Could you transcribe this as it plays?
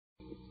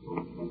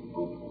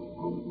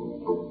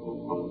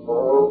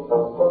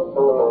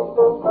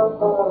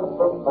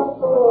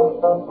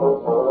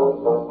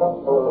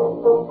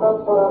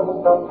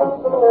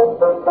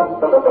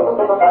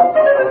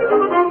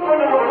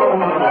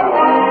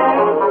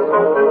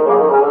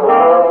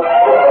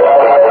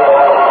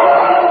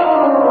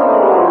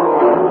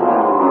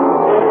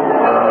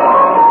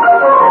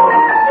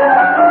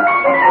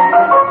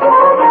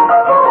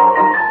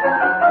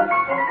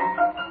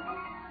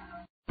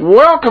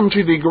Welcome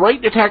to the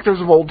Great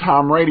Detectives of Old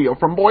Time Radio.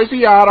 From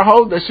Boise,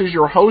 Idaho, this is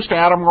your host,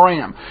 Adam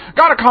Graham.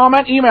 Got a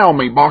comment? Email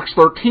me,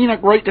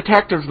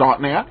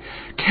 box13@greatdetectives.net.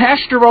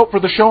 Cast your vote for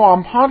the show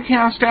on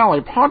Podcast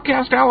Alley,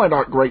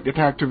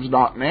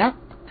 podcastalley.greatdetectives.net.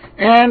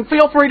 And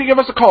feel free to give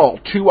us a call,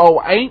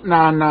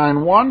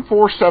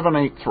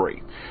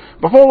 208-991-4783.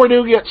 Before we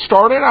do get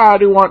started, I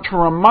do want to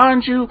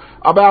remind you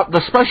about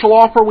the special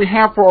offer we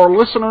have for our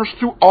listeners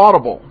through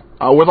Audible.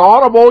 With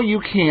Audible,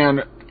 you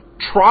can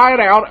try it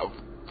out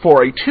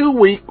for a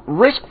 2-week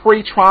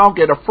risk-free trial,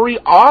 get a free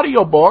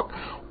audiobook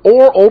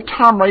or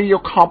old-time radio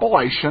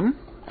compilation.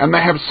 And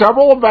they have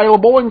several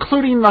available,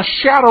 including The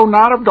Shadow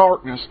Night of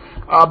Darkness.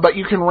 But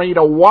you can read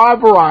a wide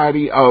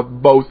variety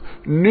of both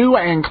new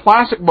and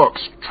classic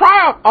books. Try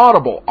out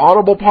Audible,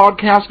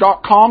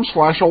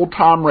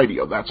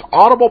 audiblepodcast.com/oldtimeradio. That's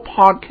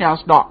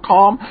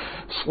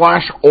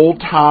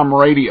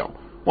audiblepodcast.com/oldtimeradio.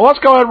 Well, let's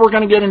go ahead. We're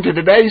going to get into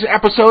today's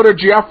episode of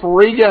Jeff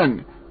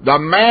Regan, the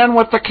man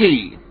with the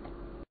key.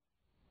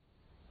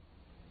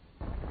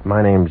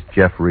 My name's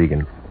Jeff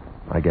Regan.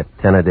 I get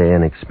 10 a day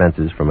in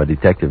expenses from a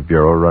detective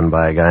bureau run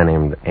by a guy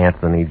named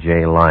Anthony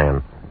J.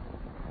 Lyon.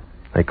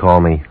 They call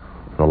me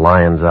the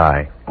Lion's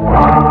Eye.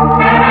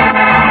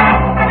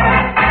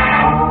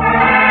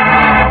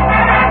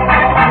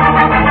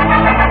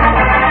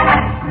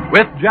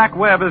 With Jack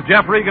Webb as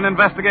Jeff Regan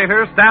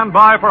investigator, stand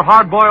by for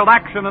hard-boiled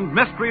action and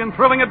mystery and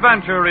thrilling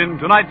adventure in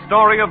tonight's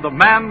story of The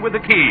Man with the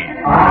Key.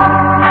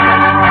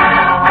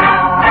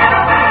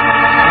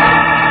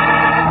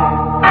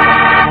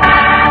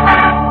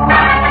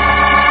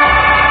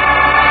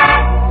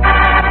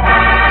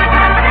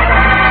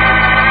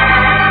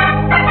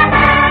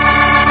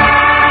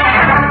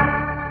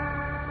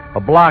 A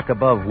block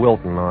above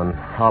Wilton on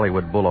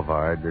Hollywood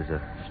Boulevard, there's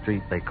a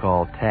street they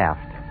call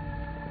Taft.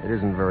 It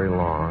isn't very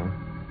long.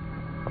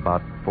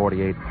 About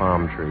 48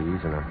 palm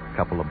trees and a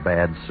couple of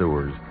bad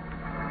sewers.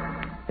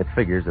 It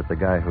figures that the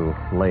guy who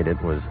laid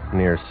it was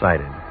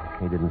nearsighted.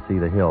 He didn't see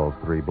the hills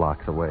 3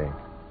 blocks away.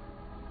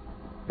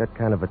 Got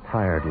kind of a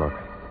tired look,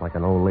 like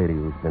an old lady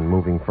who's been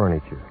moving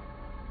furniture.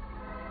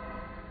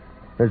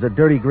 There's a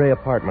dirty gray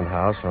apartment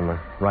house on the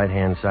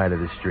right-hand side of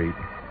the street.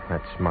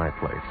 That's my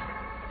place.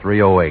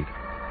 308.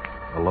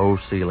 A low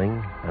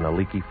ceiling and a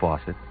leaky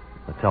faucet,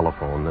 a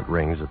telephone that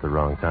rings at the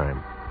wrong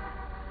time.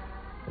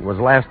 It was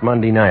last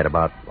Monday night,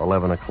 about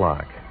 11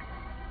 o'clock.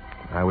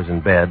 I was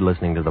in bed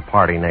listening to the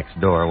party next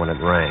door when it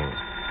rang.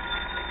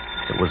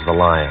 It was the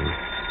Lion.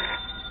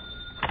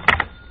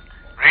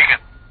 Regan,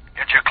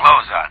 get your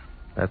clothes on.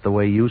 That the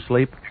way you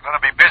sleep? You're going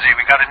to be busy.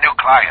 We got a new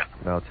client.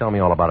 Well, tell me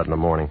all about it in the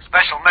morning.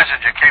 Special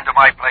messenger came to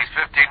my place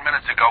 15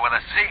 minutes ago with a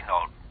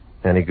C-note.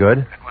 Any good?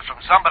 It was from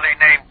somebody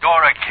named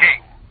Dora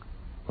King.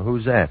 Well,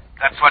 who's that?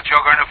 That's what you're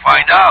going to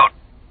find out.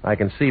 I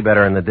can see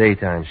better in the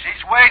daytime.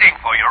 She's waiting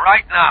for you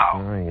right now.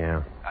 Oh,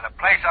 yeah. At a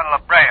place on La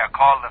Brea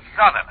called the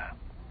Southerner.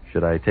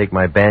 Should I take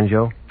my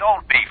banjo?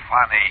 Don't be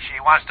funny. She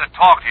wants to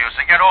talk to you,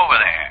 so get over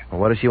there. Well,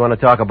 what does she want to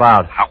talk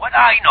about? How would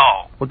I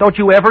know? Well, don't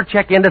you ever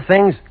check into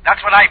things?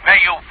 That's what I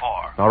pay you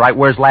for. All right,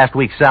 where's last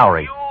week's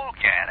salary? You'll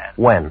get it.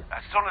 When?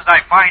 As soon as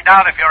I find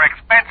out if your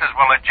expenses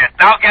were legit.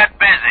 Now get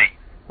busy.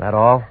 That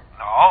all?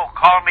 No,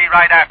 call me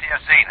right after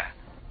you've seen her.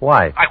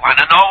 Why? I want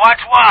to know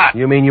what's what.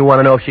 You mean you want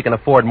to know if she can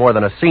afford more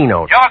than a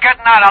C-note? You're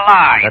getting out of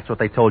line. That's what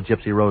they told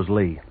Gypsy Rose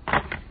Lee.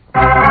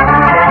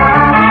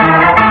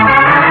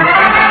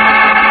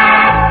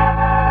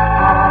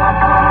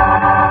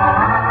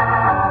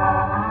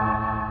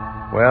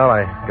 Well,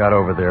 I got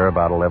over there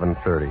about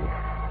 11:30.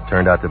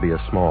 Turned out to be a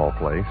small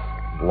place,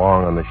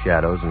 long on the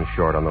shadows and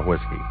short on the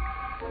whiskey.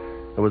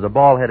 There was a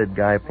bald-headed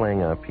guy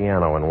playing a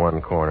piano in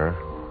one corner.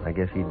 I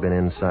guess he'd been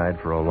inside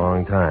for a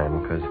long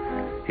time, because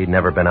he'd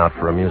never been out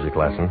for a music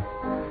lesson.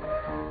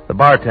 The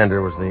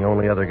bartender was the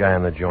only other guy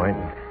in the joint.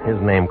 His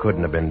name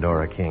couldn't have been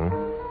Dora King.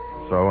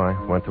 So I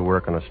went to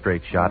work on a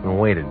straight shot and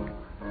waited.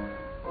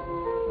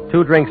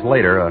 2 drinks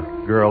later, a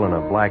girl in a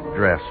black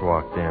dress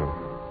walked in.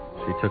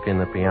 She took in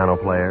the piano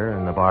player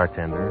and the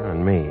bartender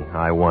and me.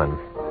 I won.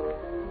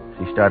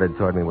 She started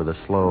toward me with a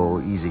slow,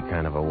 easy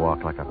kind of a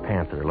walk, like a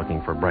panther looking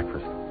for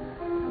breakfast.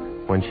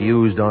 When she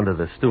oozed onto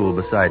the stool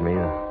beside me,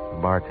 the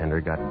bartender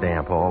got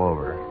damp all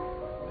over.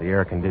 The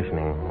air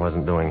conditioning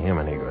wasn't doing him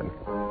any good.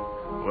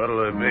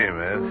 What'll it be,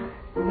 miss?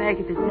 Make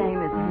it the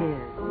same as his.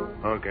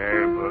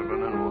 Okay,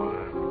 bourbon and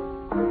water.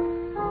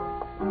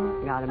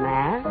 Got a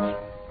match?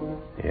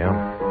 Yeah?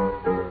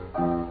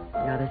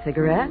 Got a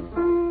cigarette?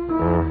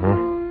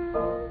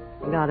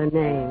 Mm-hmm. Got a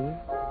name?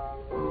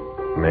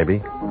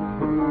 Maybe.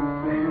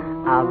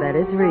 I'll bet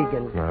it's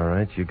Regan. All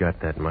right, you got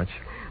that much.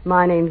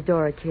 My name's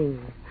Dora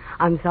King.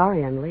 I'm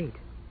sorry I'm late.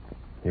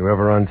 You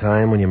ever on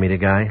time when you meet a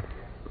guy?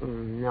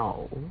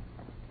 No.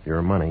 It's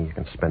your money. You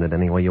can spend it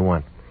any way you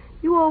want.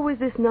 You always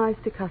this nice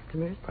to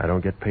customers? I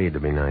don't get paid to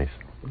be nice.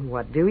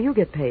 What do you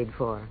get paid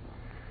for?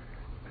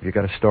 Have you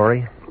got a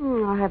story?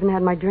 I haven't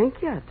had my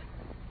drink yet.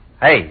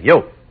 Hey,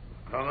 you.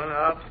 Coming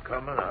up.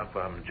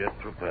 I'm jet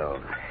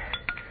propelled.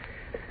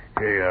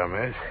 Here you are,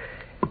 miss.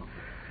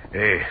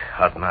 Hey,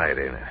 hot night,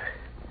 ain't it?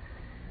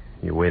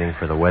 You waiting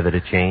for the weather to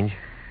change?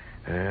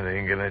 It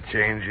ain't gonna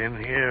change in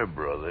here,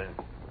 brother.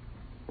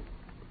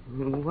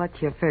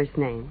 What's your first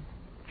name?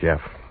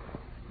 Jeff.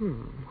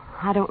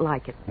 I don't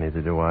like it.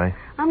 Neither do I.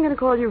 I'm going to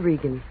call you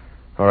Regan.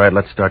 All right,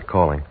 let's start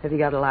calling. Have you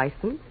got a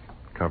license?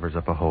 Covers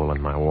up a hole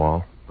in my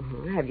wall.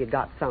 Have you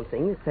got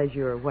something that says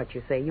you're what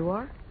you say you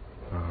are?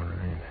 All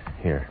right.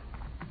 Here.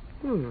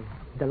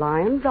 The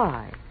lion's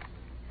eye.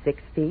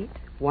 6 feet,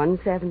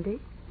 170.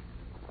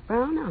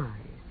 Brown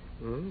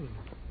eyes.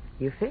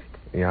 You fit?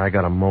 Yeah, I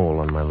got a mole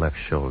on my left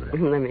shoulder.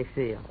 Let me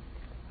feel.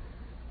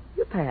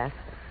 You pass.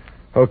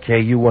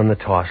 Okay, you won the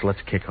toss.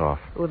 Let's kick off.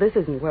 Well, this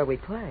isn't where we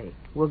play.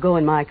 We'll go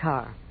in my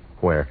car.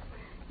 Where?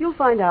 You'll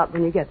find out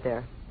when you get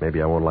there. Maybe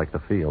I won't like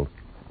the field.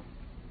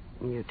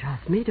 You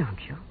trust me, don't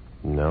you?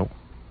 No.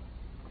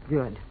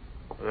 Good.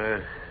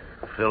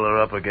 Fill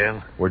her up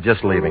again. We're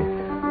just leaving.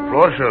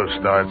 Floor show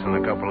starts in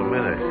a couple of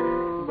minutes.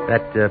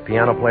 That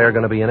piano player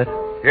going to be in it?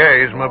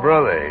 Yeah, he's my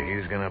brother.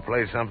 He's going to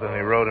play something he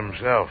wrote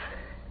himself.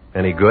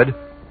 Any good?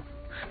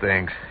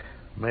 Stinks.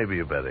 Maybe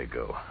you better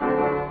go.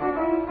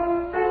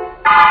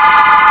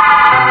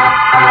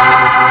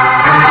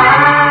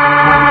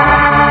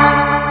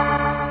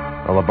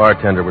 Well, the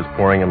bartender was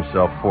pouring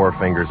himself 4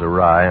 fingers of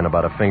rye and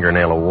about a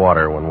fingernail of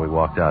water when we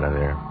walked out of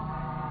there.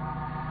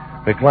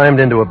 We climbed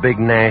into a big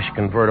Nash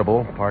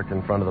convertible, parked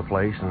in front of the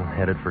place, and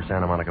headed for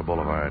Santa Monica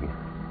Boulevard.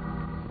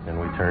 Then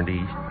we turned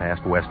east,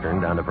 past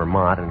Western, down to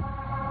Vermont, and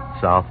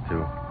south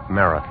to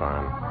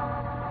Marathon.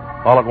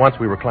 All at once,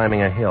 we were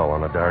climbing a hill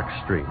on a dark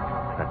street.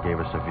 That gave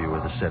us a view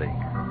of the city.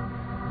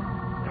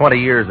 20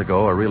 years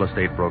ago, a real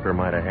estate broker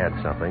might have had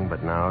something,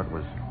 but now it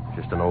was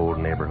just an old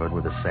neighborhood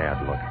with a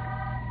sad look,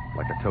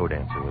 like a toe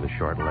dancer with a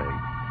short leg.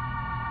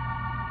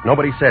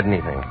 Nobody said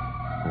anything.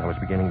 I was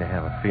beginning to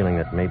have a feeling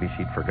that maybe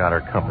she'd forgot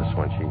her compass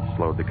when she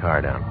slowed the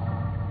car down.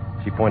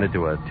 She pointed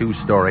to a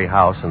 2-story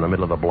house in the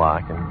middle of the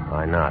block, and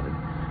I nodded.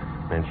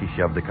 Then she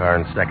shoved the car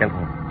in second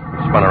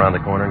and spun around the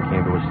corner and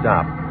came to a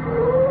stop.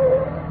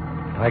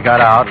 I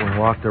got out and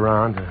walked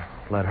around to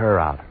let her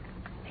out.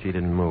 She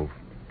didn't move.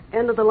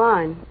 End of the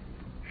line.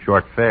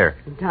 Short fare.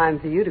 Time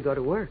for you to go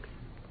to work.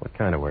 What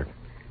kind of work?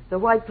 The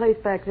white place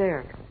back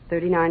there,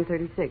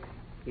 3936.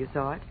 You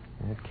saw it?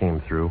 It came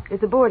through.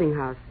 It's a boarding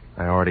house.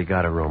 I already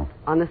got a room.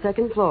 On the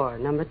 2nd floor,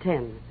 number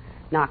 10.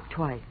 Knocked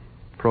twice.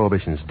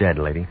 Prohibition's dead,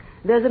 lady.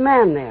 There's a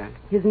man there.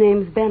 His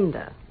name's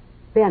Bender.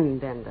 Ben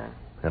Bender.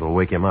 That'll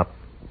wake him up.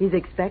 He's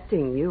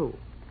expecting you.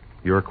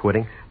 You're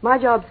quitting? My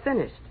job's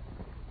finished.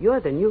 You're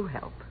the new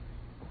help.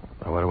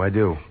 Well, what do I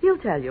do? He'll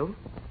tell you.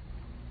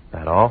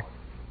 That all?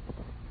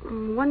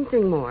 One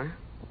thing more.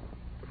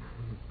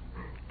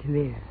 Come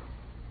here.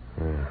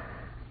 Yeah.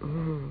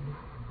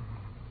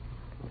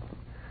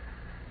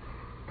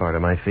 Part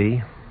of my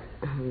fee?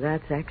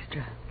 That's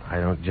extra.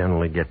 I don't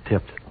generally get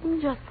tipped.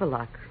 Just for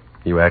luck.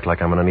 You act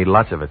like I'm going to need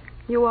lots of it.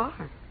 You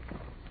are.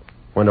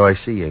 When do I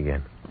see you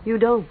again? You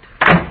don't.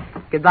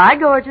 Goodbye,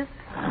 gorgeous.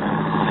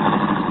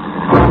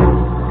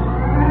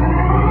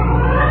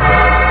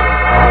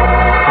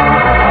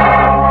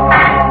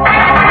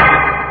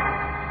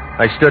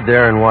 I stood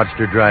there and watched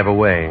her drive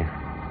away.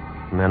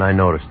 And then I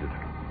noticed it.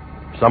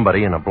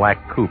 Somebody in a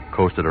black coupe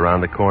coasted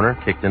around the corner,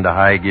 kicked into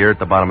high gear at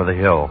the bottom of the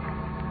hill.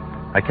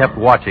 I kept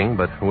watching,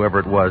 but whoever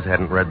it was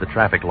hadn't read the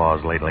traffic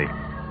laws lately.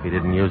 He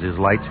didn't use his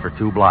lights for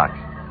 2 blocks.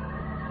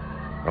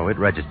 Oh, it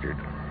registered.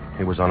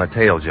 He was on a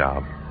tail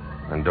job,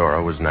 and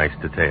Dora was nice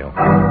to tail.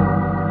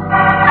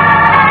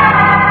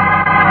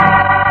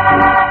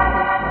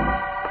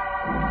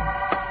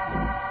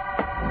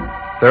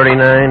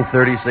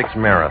 3936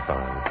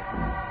 Marathon.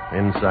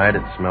 Inside,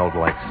 it smelled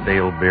like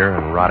stale beer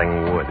and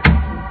rotting wood.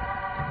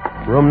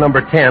 Room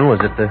number 10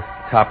 was at the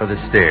top of the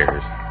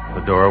stairs.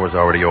 The door was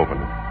already open.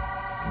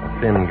 A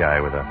thin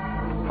guy with a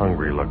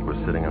hungry look was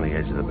sitting on the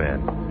edge of the bed.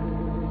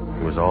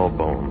 He was all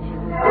bones.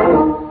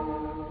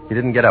 He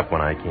didn't get up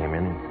when I came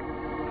in.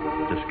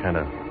 He just kind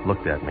of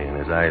looked at me, and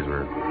his eyes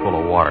were full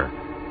of water.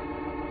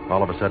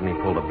 All of a sudden, he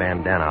pulled a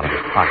bandana out of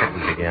his pocket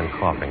and began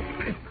coughing.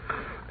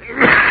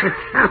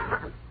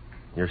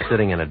 You're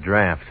sitting in a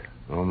draft.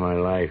 All my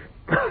life.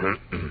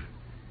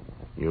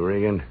 You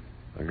Regan?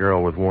 A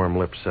girl with warm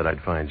lips said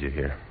I'd find you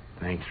here.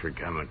 Thanks for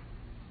coming.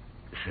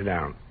 Sit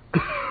down.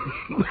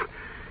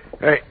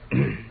 Hey,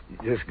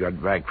 just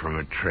got back from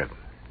a trip.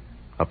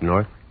 Up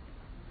north?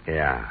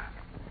 Yeah.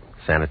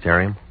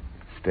 Sanitarium?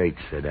 State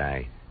said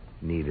I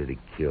needed a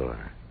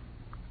cure.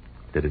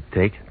 Did it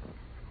take?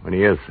 What do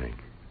you think?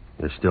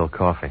 You're still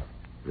coughing.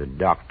 The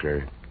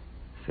doctor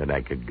said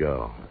I could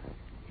go.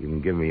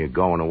 Even give me a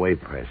going-away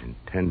present.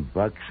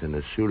 $10 and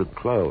a suit of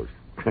clothes.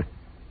 It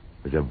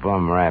was a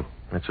bum rap.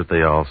 That's what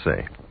they all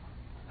say.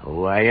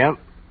 Who I am?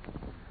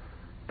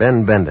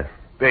 Ben Bender.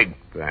 Big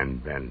Ben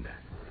Bender.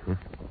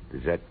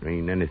 Does that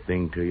mean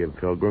anything to you,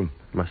 Pilgrim?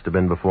 Must have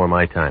been before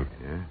my time.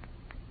 Yeah?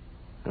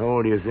 How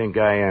old do you think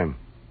I am?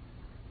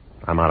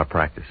 I'm out of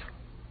practice.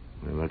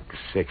 I look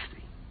 60.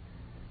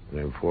 And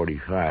I'm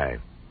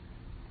 45.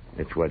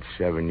 That's what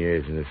 7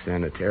 years in the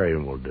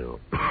sanitarium will do.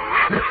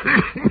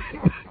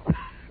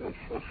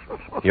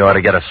 You ought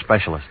to get a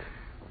specialist.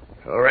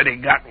 Already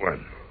got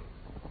one.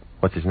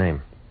 What's his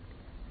name?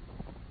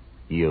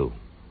 You.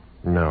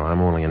 No,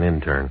 I'm only an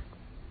intern.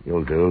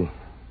 You'll do.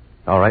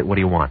 All right, what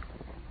do you want?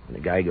 When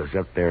the guy goes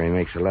up there, he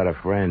makes a lot of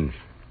friends.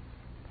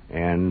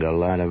 And a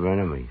lot of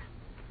enemies.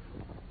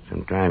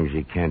 Sometimes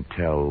you can't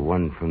tell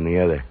one from the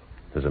other.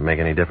 Does it make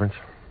any difference?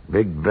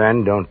 Big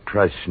Ben don't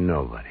trust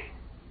nobody.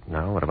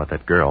 No, what about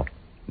that girl?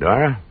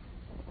 Dora?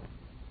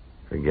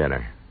 Forget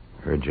her.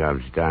 Her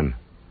job's done.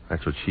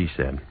 That's what she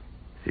said.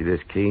 See this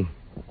key?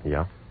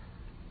 Yeah?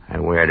 I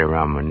wear it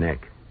around my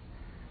neck.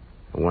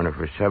 I worn it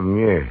for 7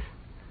 years.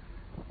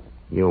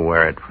 You'll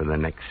wear it for the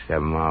next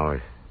 7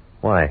 hours.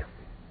 Why?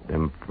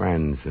 Them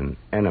friends and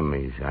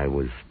enemies I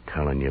was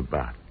telling you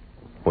about.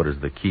 What does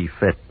the key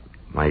fit?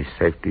 My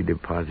safety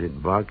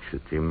deposit box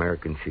at the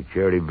American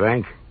Security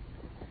Bank.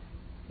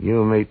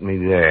 You meet me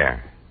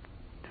there.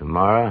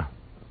 Tomorrow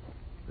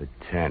at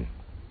 10.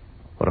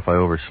 What if I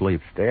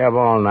oversleep? Stay up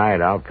all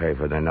night. I'll pay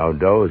for the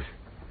no-dose.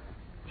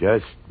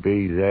 Just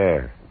be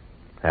there.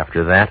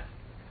 After that?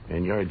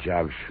 And your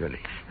job's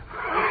finished.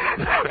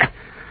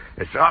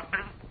 It's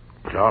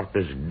off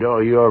this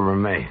door you ever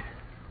made.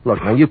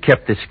 Look, now, you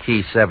kept this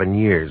key 7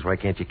 years. Why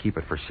can't you keep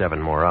it for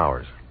 7 more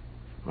hours?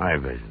 My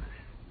business.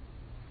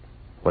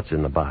 What's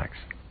in the box?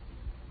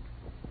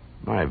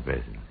 My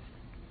business.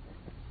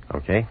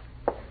 Okay.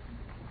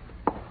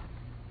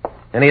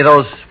 Any of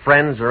those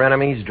friends or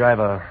enemies drive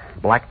a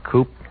black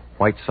coupe,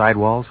 white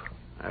sidewalls?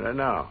 I don't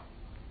know.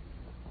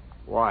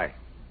 Why?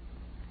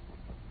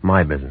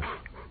 My business.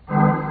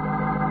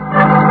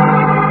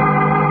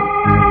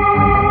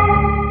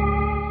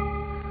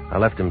 I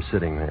left him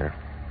sitting there.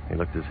 He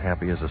looked as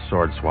happy as a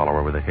sword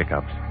swallower with the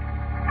hiccups.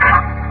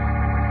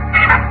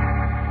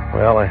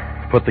 Well,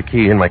 I put the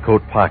key in my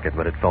coat pocket,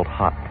 but it felt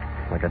hot,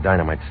 like a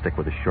dynamite stick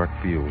with a short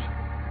fuse.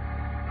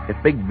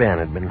 If Big Ben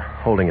had been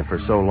holding it for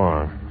so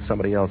long,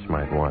 somebody else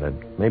might want it.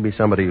 Maybe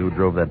somebody who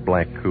drove that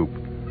black coupe.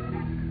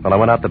 Well, I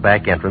went out the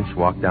back entrance,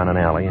 walked down an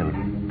alley,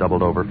 and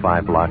doubled over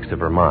 5 blocks to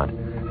Vermont.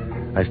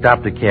 I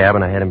stopped a cab,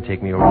 and I had him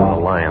take me over to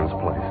the Lyons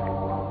place.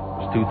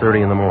 It was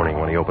 2:30 in the morning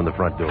when he opened the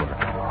front door.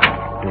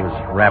 He was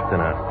wrapped in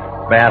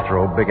a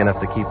bathrobe big enough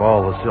to keep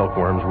all the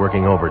silkworms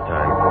working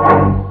overtime.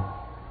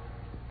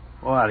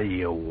 What do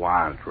you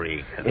want,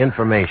 Regan?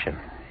 Information.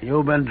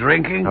 You been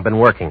drinking? I've been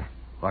working.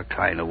 What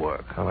kind of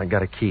work? Well, I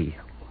got a key.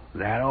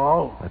 That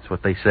all? That's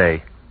what they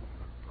say.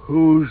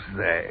 Who's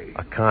they?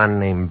 A con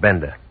named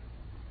Bender.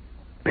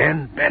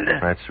 Ben Bender?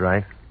 That's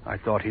right. I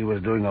thought he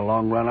was doing a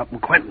long run up in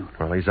Quentin.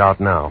 Well, he's out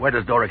now. Where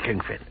does Dora King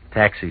fit?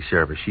 Taxi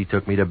service. She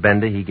took me to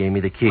Bender. He gave me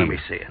the key. Let me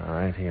see it. All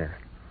right, here.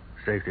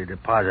 Safety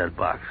deposit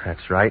box.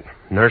 That's right.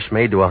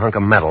 Nursemaid to a hunk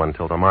of metal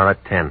until tomorrow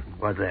at 10.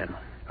 What then?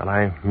 Well,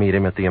 I meet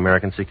him at the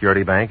American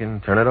Security Bank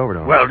and turn it over to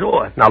him. Well,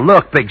 do it. Now,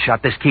 look, Big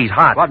Shot, this key's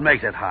hot. What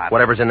makes it hot?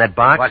 Whatever's in that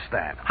box. What's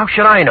that? How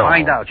should I know?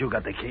 Find out. You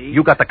got the key.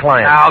 You got the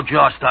client. Now,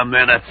 just a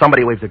minute.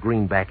 Somebody waves a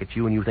green back at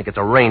you and you think it's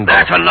a rainbow.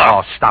 That's enough.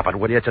 Oh, stop it,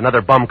 will you? It's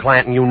another bum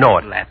client and you know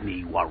it. Let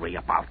me worry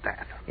about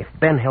that. If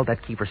Ben held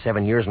that key for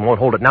 7 years and won't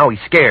hold it now,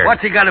 he's scared.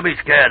 What's he got to be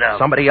scared of?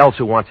 Somebody else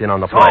who wants in on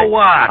the So play.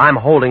 what? I'm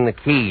holding the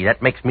key.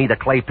 That makes me the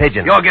clay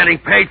pigeon. You're getting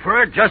paid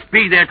for it. Just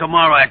be there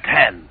tomorrow at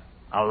 10.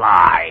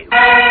 Alive.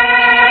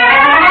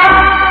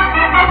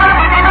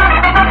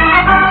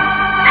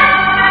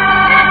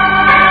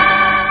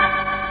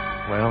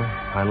 Well,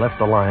 I left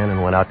the Lion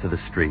and went out to the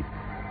street.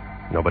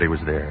 Nobody was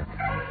there.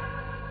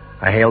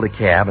 I hailed a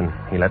cab, and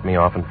he let me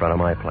off in front of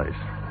my place.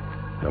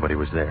 Nobody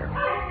was there.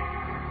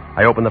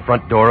 I opened the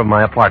front door of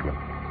my apartment.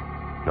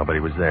 Nobody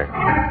was there.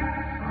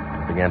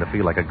 It began to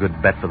feel like a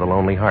good bet for the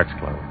Lonely Hearts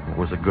Club. It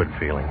was a good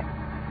feeling.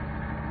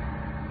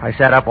 I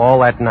sat up all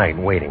that night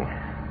waiting.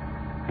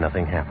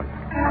 Nothing happened.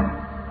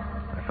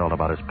 I felt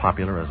about as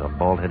popular as a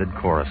bald-headed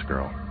chorus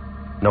girl.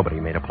 Nobody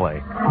made a play.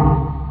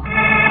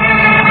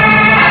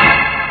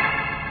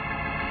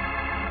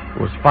 It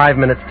was 5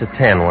 minutes to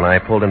 10 when I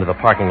pulled into the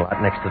parking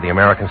lot next to the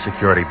American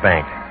Security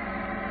Bank.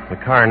 The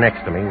car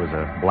next to me was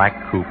a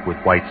black coupe with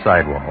white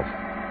sidewalls.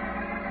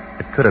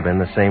 It could have been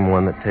the same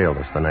one that tailed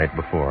us the night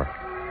before.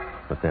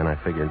 But then I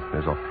figured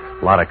there's a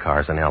lot of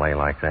cars in L.A.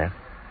 like that.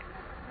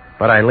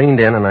 But I leaned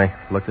in and I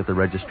looked at the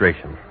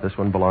registration. This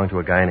one belonged to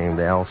a guy named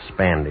Al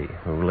Spandy,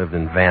 who lived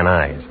in Van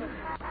Nuys.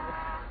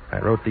 I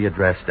wrote the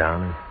address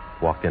down and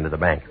walked into the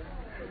bank.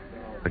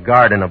 The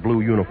guard in a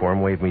blue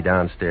uniform waved me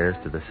downstairs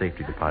to the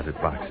safety deposit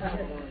boxes.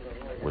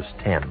 It was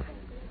 10,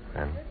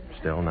 and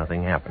still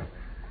nothing happened.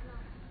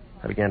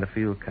 I began to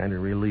feel kind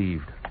of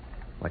relieved,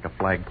 like a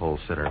flagpole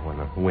sitter when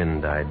the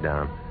wind died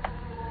down.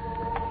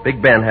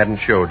 Big Ben hadn't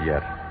showed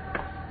yet.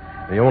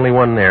 The only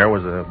one there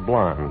was a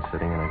blonde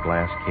sitting in a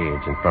glass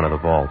cage in front of the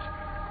vaults.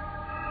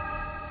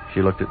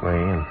 She looked at me,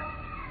 and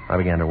I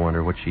began to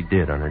wonder what she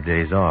did on her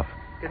days off.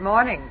 Good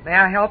morning. May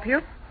I help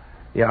you?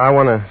 Yeah, I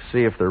want to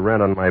see if the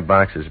rent on my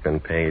box has been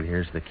paid.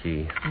 Here's the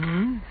key.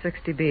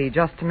 60B.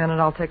 Just a minute.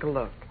 I'll take a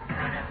look.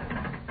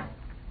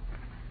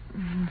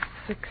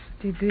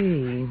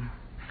 60B.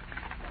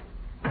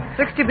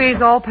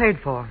 60B's all paid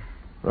for.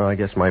 Well, I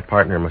guess my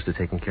partner must have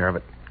taken care of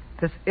it.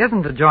 This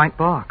isn't a joint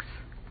box.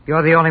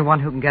 You're the only one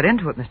who can get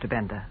into it, Mr.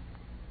 Bender.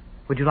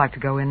 Would you like to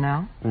go in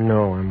now?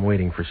 No, I'm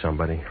waiting for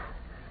somebody.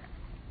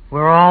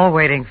 We're all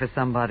waiting for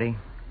somebody.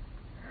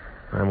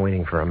 I'm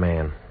waiting for a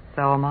man.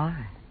 So am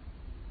I.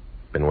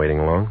 Been waiting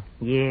long?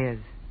 Years.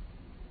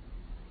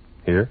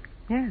 Here?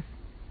 Yes.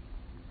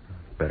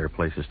 Better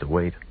places to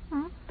wait.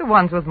 The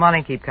ones with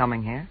money keep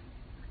coming here.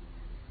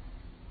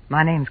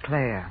 My name's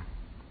Claire.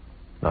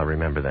 I'll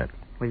remember that.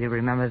 Will you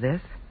remember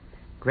this?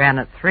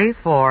 Granite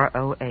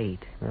 3408.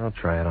 I'll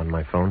try it on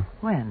my phone.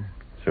 When?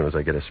 As soon as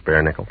I get a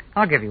spare nickel.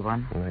 I'll give you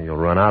one. Well, you'll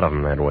run out of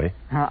them that way.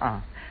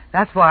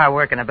 That's why I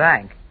work in a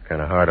bank.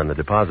 Kind of hard on the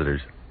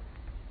depositors.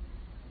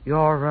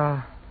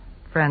 Your,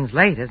 friend's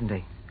late, isn't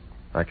he?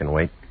 I can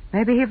wait.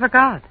 Maybe he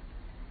forgot.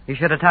 You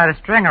should have tied a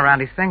string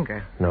around his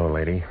finger. No,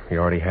 lady. He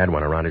already had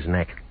one around his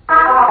neck.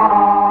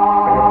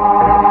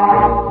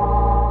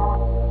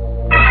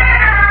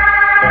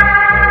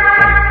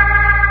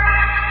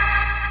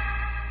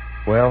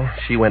 Well,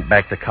 she went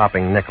back to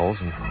copping nickels,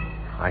 and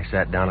I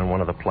sat down in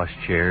one of the plush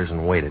chairs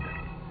and waited.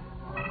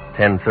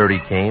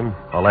 10:30 came,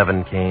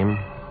 11 came,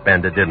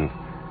 Benda didn't.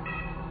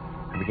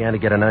 I began to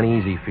get an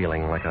uneasy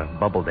feeling, like a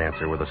bubble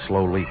dancer with a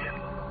slow leak.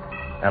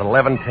 At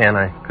 11:10,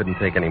 I couldn't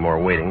take any more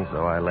waiting,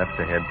 so I left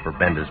to head for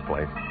Benda's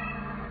place.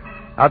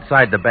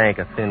 Outside the bank,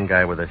 a thin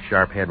guy with a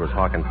sharp head was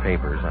hawking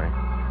papers.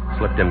 I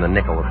slipped him the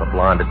nickel that the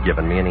blonde had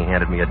given me, and he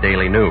handed me a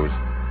Daily News.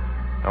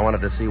 I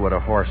wanted to see what a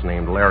horse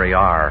named Larry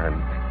R. had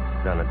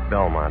done at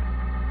Belmont,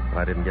 but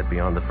I didn't get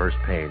beyond the first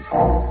page.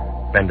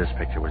 Benda's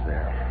picture was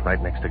there,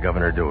 right next to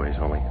Governor Dewey's,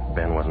 only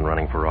Ben wasn't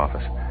running for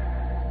office.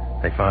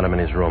 They found him in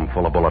his room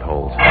full of bullet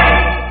holes.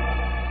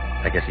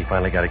 I guess he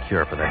finally got a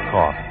cure for that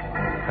cough.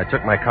 I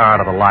took my car out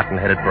of the lot and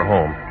headed for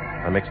home.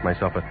 I mixed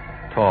myself a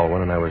tall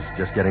one, and I was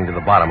just getting to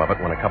the bottom of it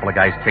when a couple of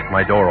guys kicked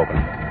my door open.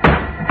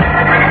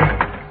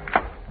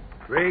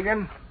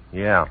 Regan?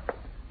 Yeah.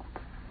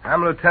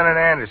 I'm Lieutenant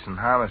Anderson,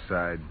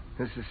 homicide.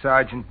 This is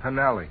Sergeant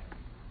Pinelli.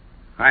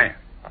 Hiya.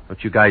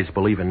 Don't you guys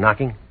believe in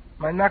knocking?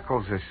 My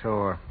knuckles are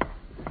sore.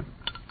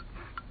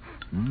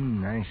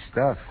 Nice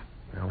stuff.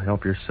 Well,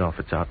 help yourself.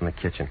 It's out in the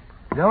kitchen.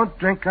 Don't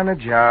drink on the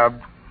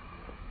job.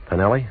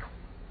 Pinelli?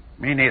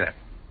 Me neither.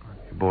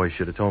 You boys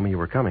should have told me you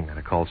were coming. I'd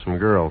have called some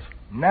girls.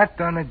 Not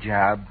on the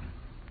job.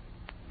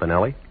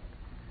 Pinelli?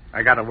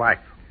 I got a wife.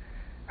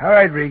 All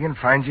right, Regan,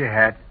 find your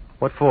hat.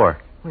 What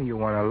for? Well, you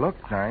want to look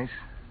nice.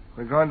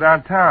 We're going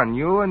downtown,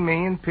 you and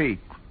me and Pete.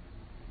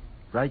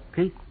 Right,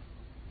 Pete?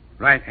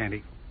 Right,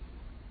 Andy.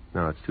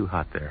 No, it's too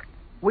hot there.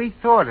 We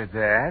thought of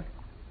that.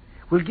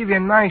 We'll give you a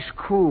nice,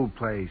 cool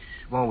place,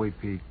 won't we,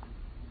 Pete?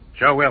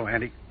 Sure will,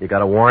 Andy. You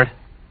got a warrant?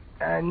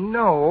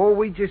 No,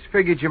 we just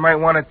figured you might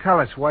want to tell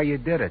us why you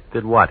did it.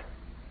 Did what?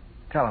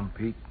 Tell him,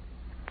 Pete.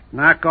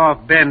 Knock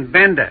off Ben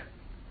Bender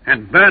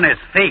and burn his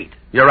feet.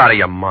 You're out of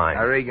your mind.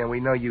 Now, Regan, we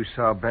know you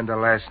saw Bender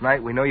last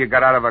night. We know you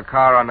got out of a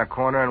car on the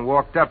corner and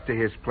walked up to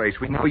his place.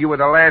 We know you were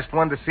the last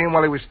one to see him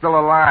while he was still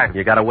alive.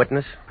 You got a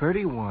witness?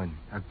 Pretty one.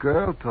 A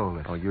girl told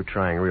us. Oh, you're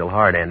trying real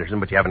hard,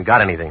 Anderson, but you haven't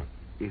got anything.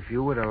 If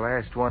you were the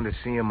last one to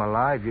see him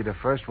alive, you're the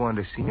first one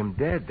to see him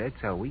dead. That's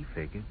how we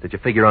figured. Did you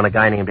figure on a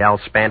guy named Al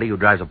Spandy who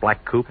drives a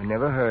black coupe? I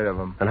never heard of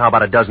him. And how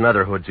about a dozen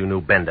other hoods who knew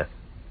Bender?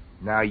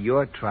 Now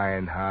you're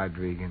trying hard,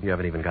 Regan. You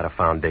haven't even got a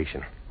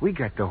foundation. We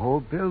got the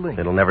whole building.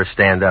 It'll never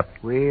stand up.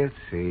 We'll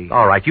see.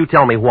 All right, you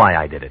tell me why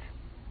I did it.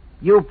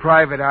 You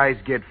private eyes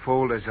get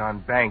folders on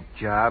bank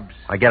jobs.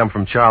 I get them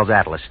from Charles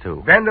Atlas,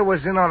 too. Bender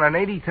was in on an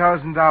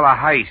 $80,000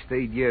 heist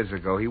 8 years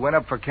ago. He went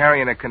up for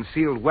carrying a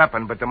concealed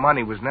weapon, but the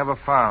money was never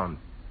found.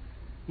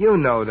 You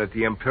know that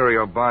the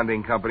Imperial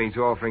Bonding Company's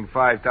offering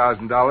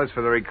 $5,000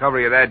 for the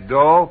recovery of that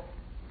dough.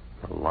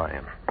 The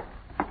lion.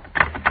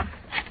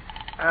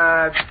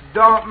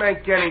 Don't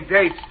make any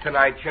dates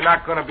tonight. You're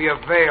not going to be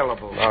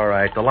available. All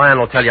right, the lion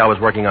will tell you I was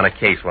working on a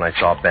case when I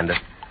saw Bender.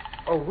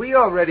 Oh, we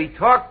already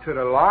talked to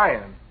the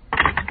lion.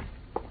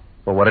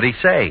 Well, what did he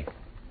say?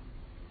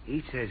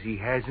 He says he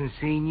hasn't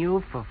seen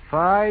you for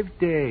 5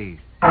 days.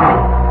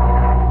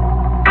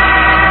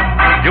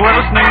 You are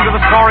listening to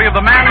the story of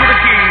the man with the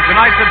key,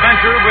 tonight's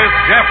adventure with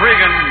Jeff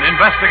Regan,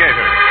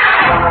 investigator.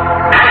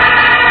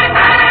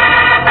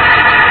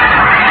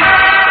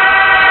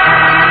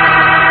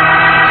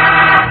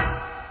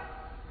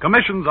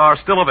 Commissions are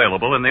still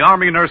available in the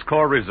Army Nurse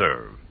Corps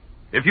Reserve.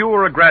 If you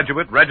were a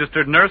graduate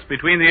registered nurse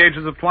between the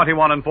ages of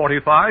 21 and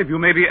 45, you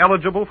may be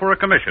eligible for a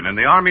commission in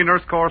the Army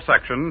Nurse Corps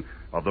section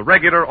of the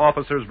Regular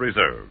Officers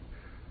Reserve.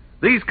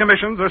 These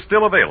commissions are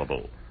still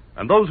available,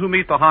 and those who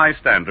meet the high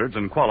standards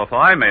and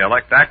qualify may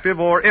elect active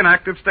or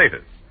inactive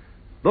status.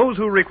 Those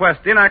who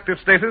request inactive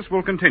status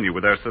will continue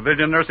with their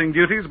civilian nursing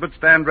duties but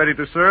stand ready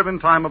to serve in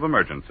time of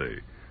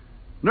emergency.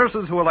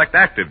 Nurses who elect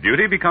active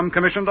duty become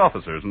commissioned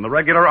officers in the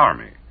regular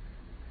Army.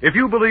 If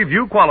you believe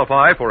you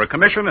qualify for a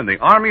commission in the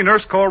Army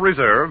Nurse Corps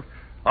Reserve,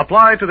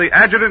 apply to the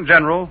Adjutant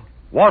General,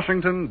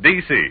 Washington,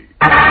 D.C.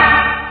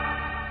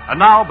 And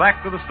now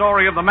back to the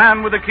story of the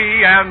man with the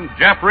key and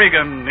Jeff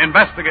Regan,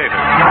 investigator.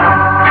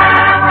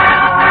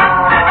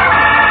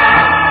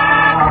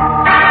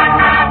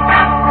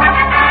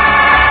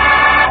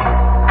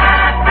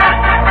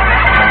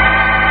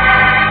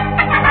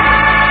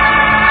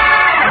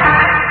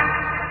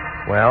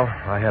 Well,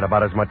 I had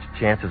about as much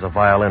chance as a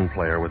violin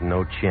player with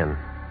no chin.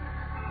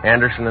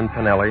 Anderson and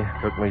Pinelli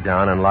took me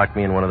down and locked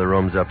me in one of the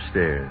rooms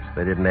upstairs.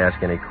 They didn't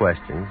ask any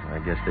questions. I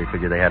guess they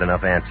figured they had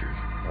enough answers.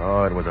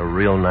 Oh, it was a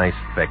real nice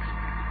fix.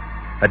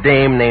 A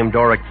dame named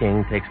Dora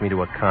King takes me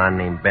to a con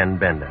named Ben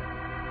Benda.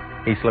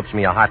 He slips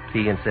me a hot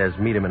key and says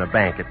meet him in a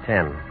bank at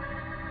 10.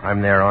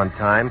 I'm there on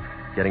time,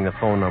 getting the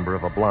phone number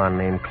of a blonde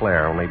named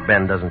Claire, only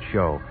Ben doesn't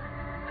show.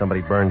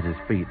 Somebody burns his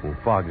feet and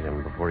fogs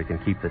him before he can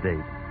keep the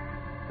date.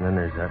 And then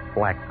there's that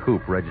black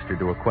coupe registered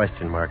to a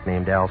question mark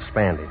named Al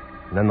Spandy.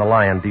 And then the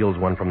Lion deals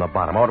one from the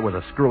bottom. Oh, it was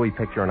a screwy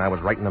picture, and I was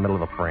right in the middle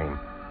of the frame.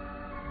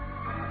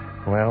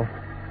 Well,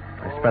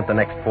 I spent the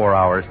next 4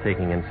 hours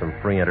taking in some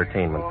free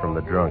entertainment from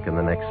the drunk in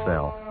the next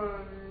cell.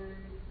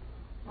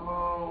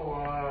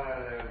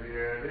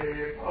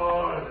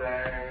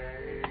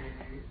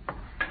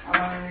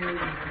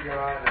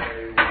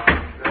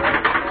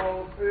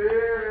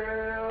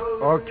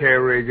 Okay,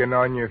 Regan,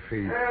 on your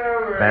feet.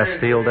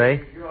 Bastille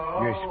Day?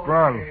 You're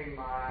sprung.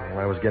 Well,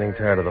 I was getting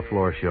tired of the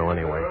floor show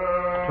anyway.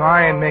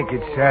 Try and make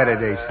it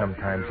Saturday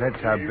sometimes.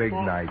 That's our big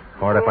night.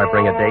 Or if I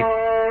bring a date?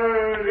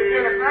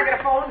 I got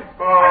a phone.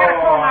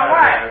 My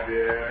wife.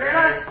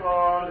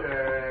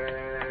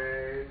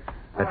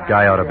 That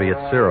guy ought to be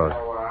at Ciro's.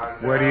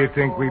 Where do you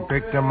think we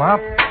picked him up?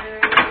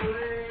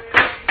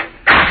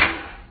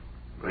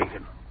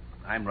 Regan,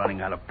 I'm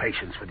running out of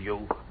patience with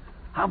you.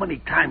 How many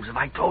times have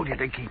I told you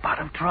to keep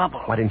out of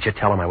trouble? Why didn't you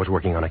tell him I was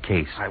working on a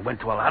case? I went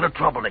to a lot of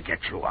trouble to get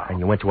you out. And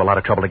you went to a lot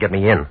of trouble to get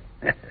me in.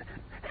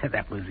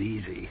 That was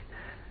easy.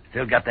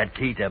 Still got that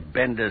key to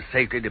Bender's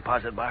safety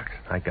deposit box?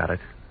 I got it.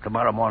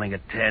 Tomorrow morning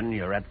at 10,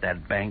 you're at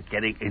that bank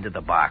getting into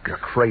the box. You're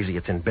crazy.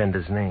 It's in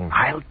Bender's name.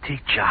 I'll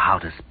teach you how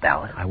to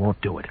spell it. I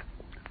won't do it.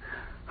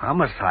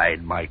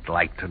 Homicide might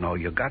like to know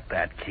you got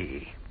that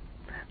key.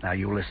 Now,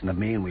 you listen to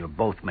me and we'll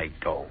both make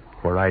dough.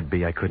 Where I'd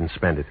be, I couldn't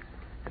spend it.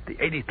 If the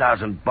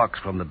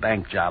 $80,000 from the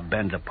bank job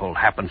Bender pulled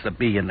happens to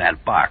be in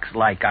that box,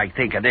 like I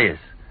think it is,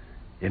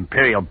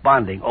 Imperial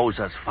Bonding owes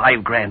us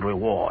 $5,000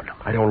 reward.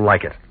 I don't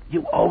like it.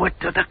 You owe it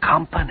to the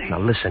company. Now,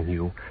 listen,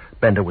 you.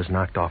 Bender was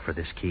knocked off for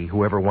this key.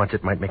 Whoever wants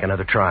it might make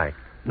another try.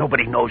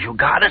 Nobody knows you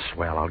got it.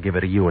 Well, I'll give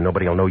it to you, and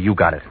nobody will know you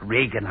got it.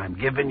 Regan, I'm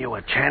giving you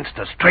a chance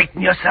to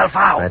straighten yourself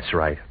out. That's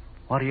right.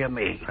 What do you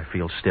mean? I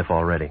feel stiff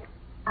already.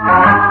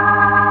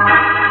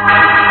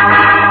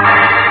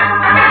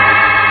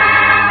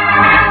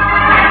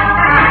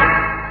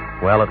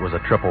 Well, it was a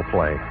triple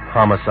play.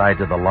 Homicide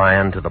to the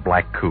Lion to the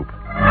black coupe.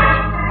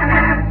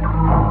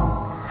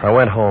 I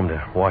went home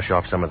to wash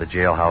off some of the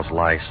jailhouse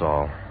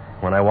Lysol.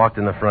 When I walked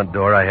in the front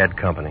door, I had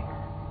company.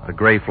 A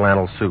gray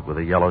flannel suit with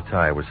a yellow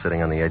tie was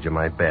sitting on the edge of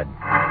my bed.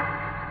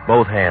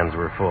 Both hands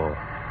were full.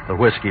 The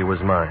whiskey was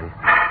mine.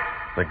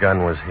 The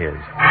gun was his.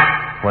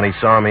 When he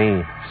saw me,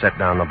 he set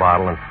down the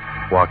bottle and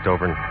walked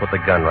over and put the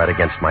gun right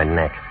against my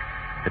neck.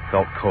 It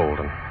felt cold,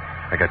 and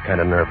I got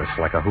kind of nervous,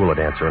 like a hula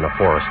dancer in a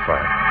forest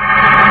fire.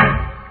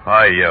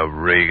 Hiya,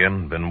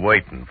 Regan. Been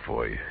waiting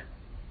for you.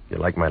 You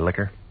like my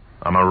liquor?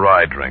 I'm a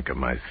rye drinker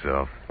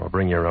myself. Well,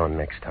 bring your own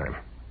next time.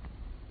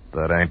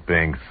 That ain't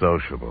being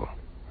sociable.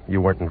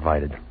 You weren't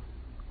invited.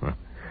 Huh.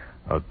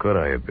 How could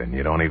I have been?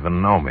 You don't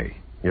even know me.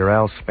 You're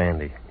Al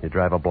Spandy. You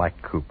drive a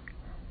black coupe.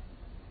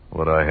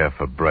 What'd I have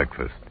for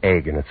breakfast?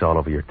 Egg, and it's all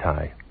over your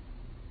tie.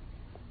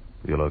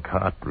 You look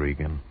hot,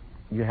 Regan.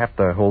 You have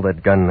to hold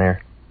that gun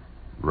there.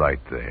 Right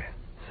there.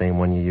 Same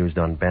one you used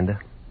on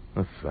Bender?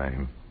 The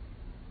same.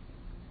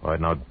 All right,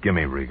 now,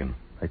 gimme, Regan.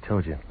 I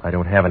told you, I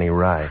don't have any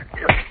rye.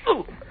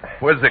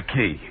 Where's the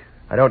key?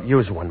 I don't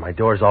use one. My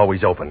door's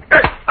always open.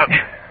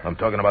 I'm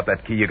talking about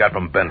that key you got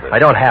from Bender. I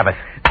don't have it.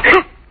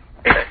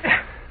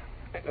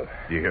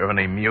 Do you hear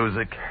any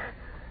music?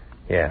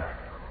 Yeah,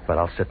 but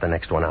I'll sit the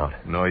next one out.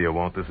 No, you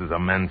won't. This is a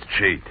men's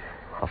cheat.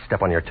 I'll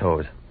step on your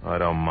toes. I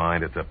don't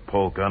mind. It's a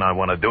polka, and I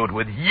want to do it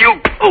with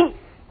you.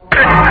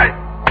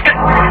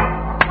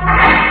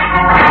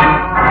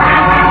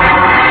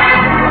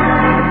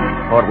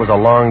 Oh, it was a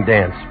long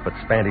dance, but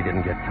Spandy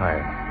didn't get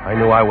tired. I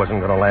knew I wasn't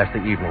going to last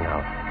the evening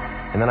out.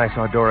 And then I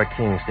saw Dora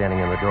King standing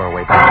in the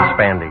doorway back to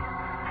Spandy.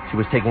 She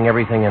was taking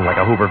everything in like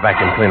a Hoover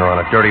vacuum cleaner on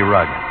a dirty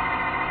rug.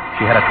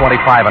 She had a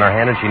 .25 in her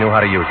hand, and she knew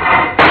how to use it.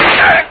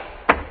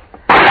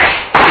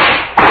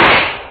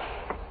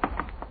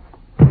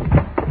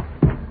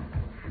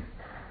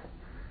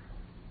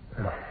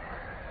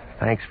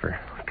 Thanks for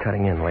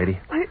cutting in, lady.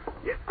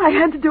 I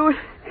had to do it.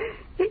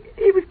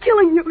 He was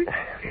killing you.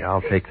 Yeah,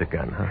 I'll take the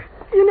gun, huh?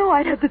 You know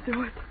I'd have to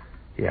do it.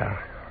 Yeah.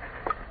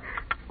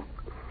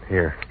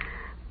 Here.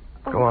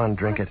 Go on,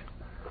 drink it.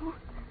 Oh,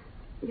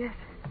 yes.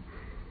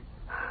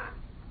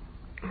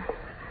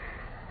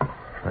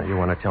 Now, you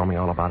want to tell me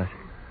all about it?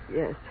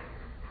 Yes.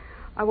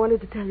 I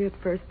wanted to tell you at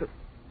first, but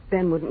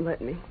Ben wouldn't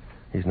let me.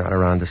 He's not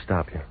around to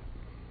stop you.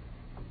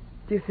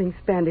 Do you think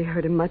Spandy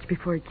hurt him much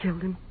before he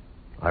killed him?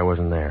 I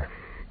wasn't there.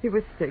 He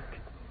was sick.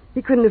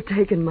 He couldn't have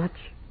taken much.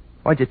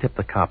 Why'd you tip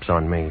the cops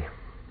on me?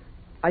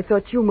 I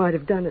thought you might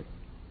have done it.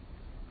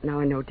 Now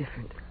I know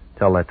different.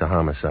 Tell that to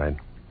Homicide.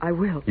 I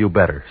will. You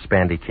better.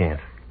 Spandy can't.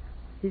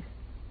 He's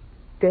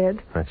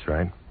dead? That's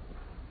right.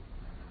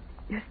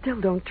 You still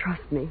don't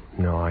trust me.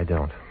 No, I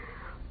don't.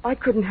 I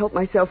couldn't help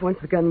myself once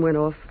the gun went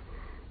off.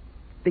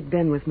 Big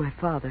Ben was my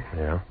father.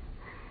 Yeah?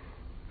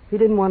 He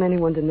didn't want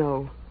anyone to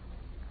know.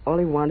 All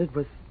he wanted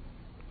was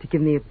to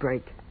give me a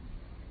break.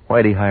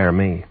 Why'd he hire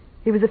me?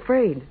 He was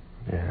afraid.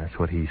 Yeah, that's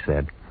what he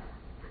said.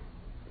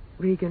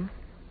 Regan,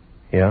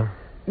 Yeah?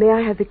 may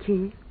I have the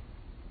key?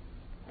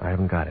 I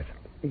haven't got it.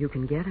 You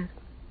can get it.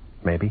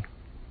 Maybe?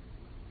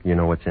 You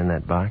know what's in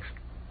that box?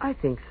 I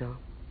think so.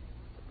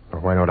 Or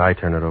why don't I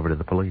turn it over to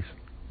the police?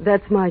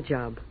 That's my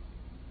job.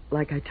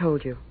 Like I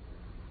told you.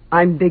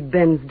 I'm Big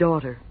Ben's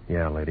daughter.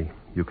 Yeah, lady.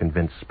 You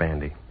convinced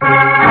Spandy.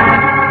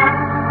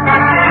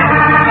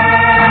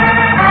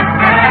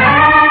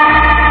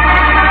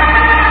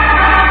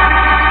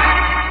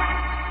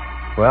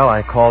 Well,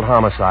 I called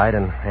homicide,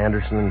 and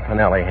Anderson and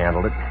Pinelli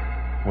handled it.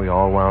 We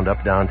all wound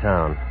up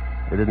downtown.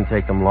 It didn't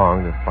take them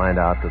long to find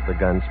out that the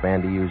gun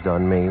Spandy used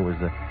on me was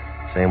the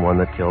same one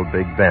that killed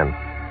Big Ben.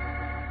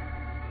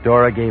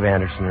 Dora gave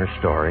Anderson her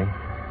story.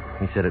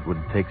 He said it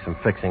would take some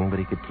fixing, but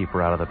he could keep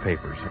her out of the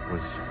papers. It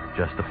was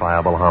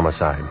justifiable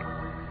homicide.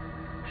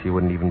 She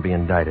wouldn't even be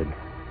indicted,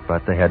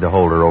 but they had to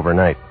hold her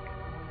overnight.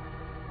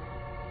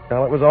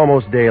 Well, it was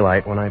almost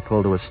daylight when I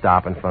pulled to a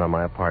stop in front of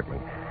my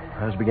apartment.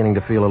 I was beginning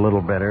to feel a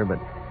little better, but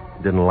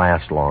it didn't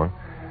last long.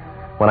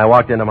 When I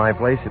walked into my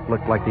place, it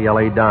looked like the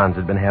L.A. Dons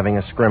had been having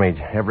a scrimmage.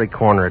 Every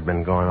corner had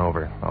been gone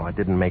over. Oh, it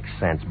didn't make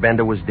sense.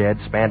 Bender was dead,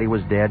 Spandy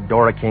was dead,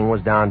 Dora King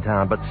was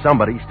downtown, but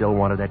somebody still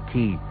wanted that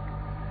key.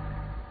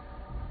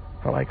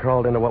 Well, I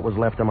crawled into what was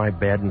left of my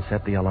bed and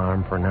set the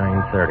alarm for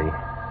 9:30.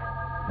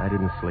 I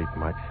didn't sleep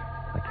much.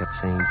 I kept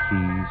seeing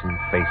keys and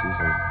faces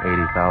and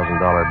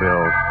 $80,000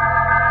 bills.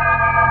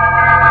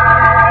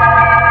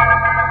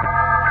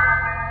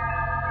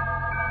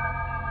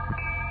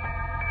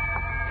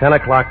 Ten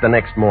o'clock the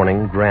next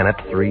morning, Granite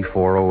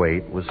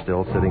 3408 was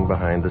still sitting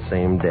behind the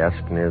same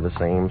desk near the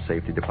same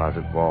safety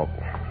deposit vault.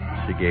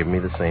 She gave me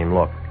the same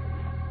look.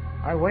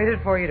 I waited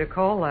for you to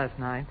call last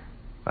night.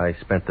 I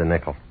spent the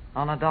nickel.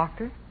 On a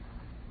doctor?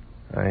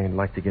 I'd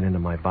like to get into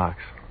my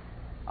box.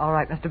 All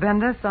right, Mr.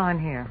 Bender, sign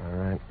here. All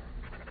right.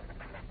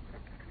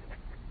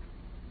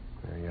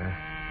 There you are.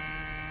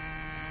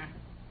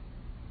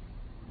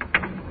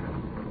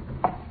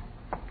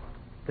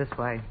 This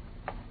way.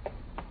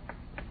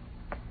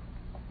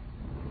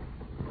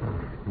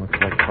 Looks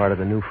like part of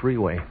the new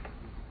freeway.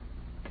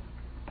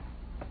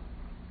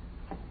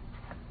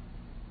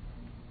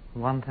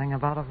 One thing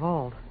about a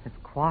vault, it's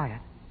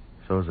quiet.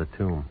 So's a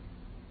tomb.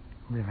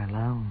 We're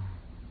alone.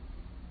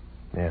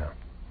 Yeah.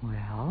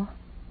 Well?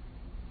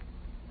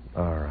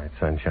 All right,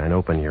 Sunshine,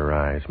 open your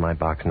eyes. My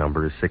box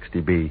number is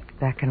 60B.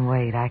 That can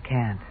wait. I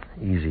can't.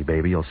 Easy,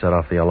 baby. You'll set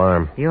off the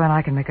alarm. You and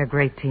I can make a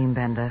great team,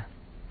 Bender.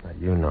 Now,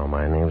 you know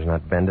my name's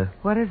not Bender.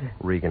 What is it?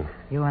 Regan.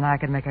 You and I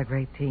can make a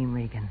great team,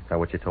 Regan. Is that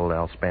what you told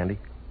Al Spandy?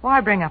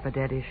 Why bring up a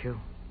dead issue?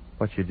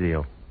 What's your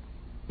deal?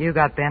 You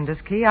got Bender's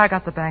key, I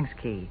got the bank's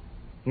key.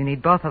 You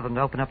need both of them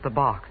to open up the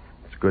box.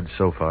 It's good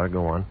so far.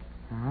 Go on.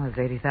 Oh,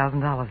 there's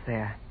 $80,000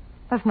 there.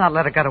 Let's not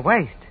let it go to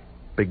waste.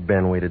 Big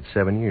Ben waited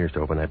 7 years to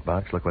open that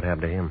box. Look what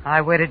happened to him.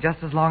 I waited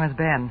just as long as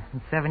Ben.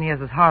 And 7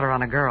 years is harder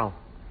on a girl.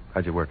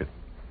 How'd you work it?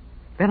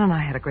 Ben and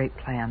I had a great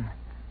plan.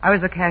 I was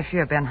the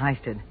cashier Ben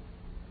heisted.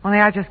 Only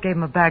I just gave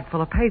him a bag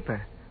full of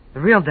paper. The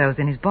real dough's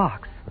in his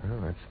box. Well,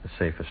 that's the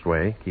safest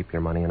way. Keep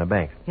your money in a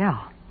bank.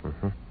 Yeah.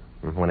 Mm-hmm.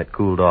 And when it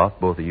cooled off,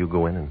 both of you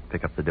go in and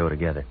pick up the dough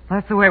together.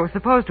 That's the way it was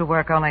supposed to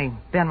work, only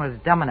Ben was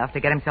dumb enough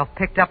to get himself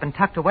picked up and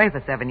tucked away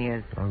for 7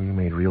 years. Oh, you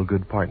made real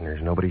good partners.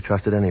 Nobody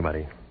trusted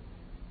anybody.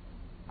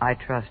 I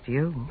trust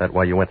you. That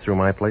why you went through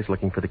my place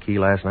looking for the key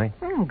last night?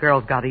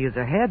 Girls got to use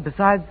their head.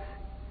 Besides,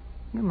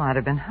 you might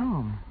have been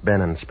home.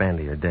 Ben and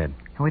Spandy are dead.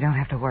 We don't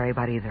have to worry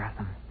about either of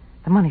them.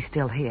 The money's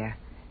still here.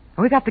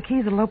 And we got the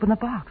keys that'll open the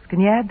box. Can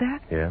you add that?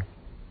 Yeah?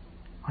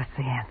 What's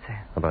the answer?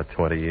 About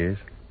 20 years.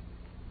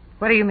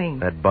 What do you mean?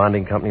 That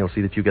bonding company will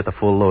see that you get the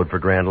full load for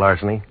grand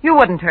larceny. You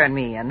wouldn't turn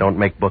me in. Don't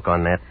make book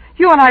on that.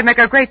 You and I'd make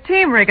a great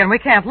team, Regan. We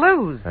can't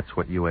lose. That's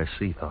what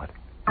USC thought.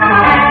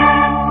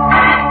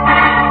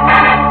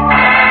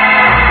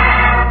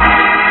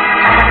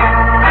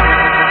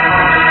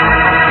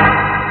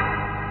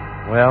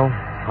 Well,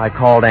 I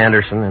called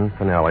Anderson and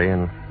Pinelli,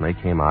 and they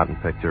came out and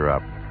picked her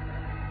up.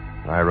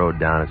 I rode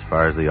down as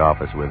far as the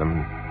office with them.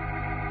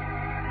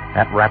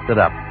 That wrapped it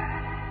up.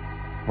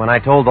 When I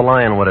told the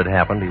Lion what had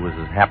happened, he was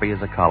as happy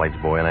as a college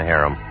boy in a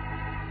harem.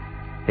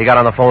 He got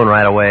on the phone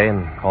right away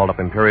and called up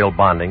Imperial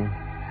Bonding,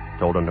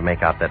 told him to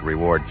make out that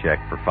reward check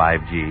for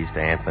 5 G's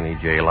to Anthony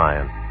J.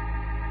 Lyon.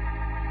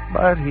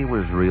 But he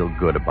was real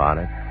good about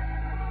it.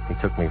 He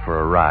took me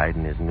for a ride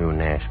in his new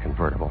Nash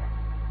convertible.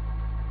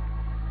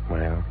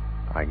 Well,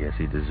 I guess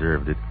he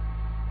deserved it.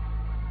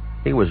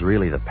 He was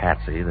really the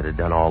patsy that had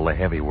done all the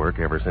heavy work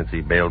ever since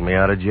he bailed me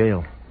out of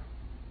jail.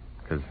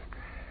 Because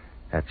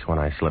that's when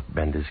I slipped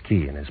Bender's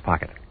key in his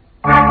pocket.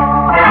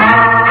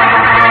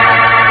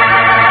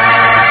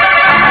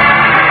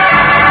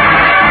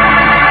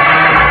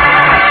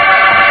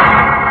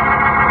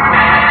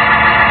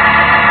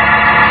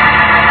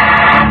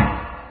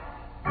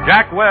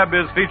 Jack Webb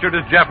is featured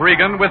as Jeff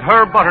Regan with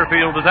Herb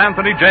Butterfield as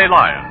Anthony J.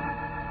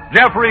 Lyon.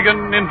 Jeff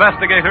Regan,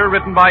 Investigator,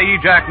 written by E.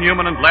 Jack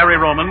Newman and Larry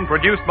Roman,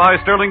 produced by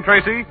Sterling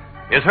Tracy,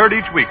 is heard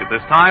each week at this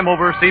time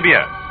over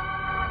CBS.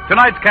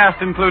 Tonight's cast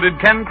included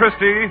Ken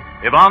Christie,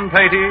 Yvonne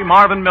Patey,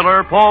 Marvin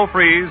Miller, Paul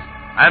Frees,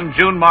 and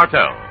June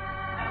Martell.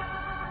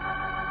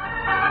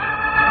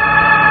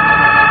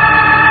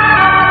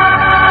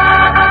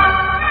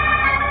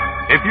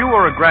 If you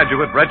are a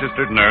graduate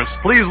registered nurse,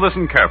 please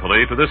listen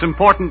carefully to this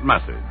important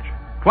message.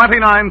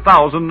 29,000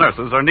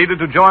 nurses are needed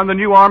to join the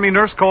new Army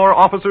Nurse Corps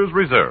Officers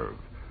Reserve.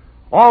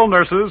 All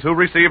nurses who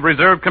receive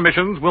reserve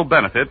commissions will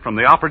benefit from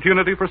the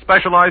opportunity for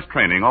specialized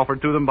training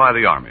offered to them by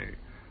the Army.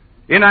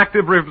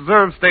 Inactive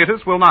reserve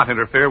status will not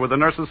interfere with the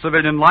nurse's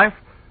civilian life,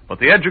 but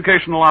the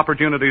educational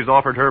opportunities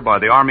offered her by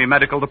the Army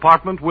Medical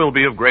Department will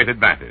be of great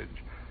advantage.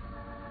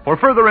 For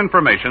further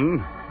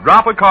information,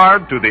 drop a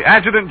card to the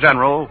Adjutant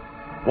General,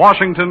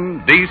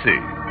 Washington, D.C.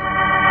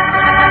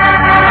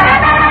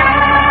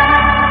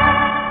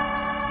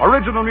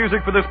 Original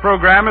music for this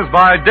program is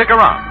by Dick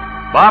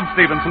Arant. Bob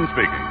Stevenson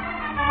speaking.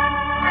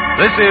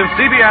 This is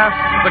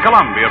CBS, the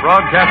Columbia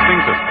Broadcasting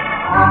System.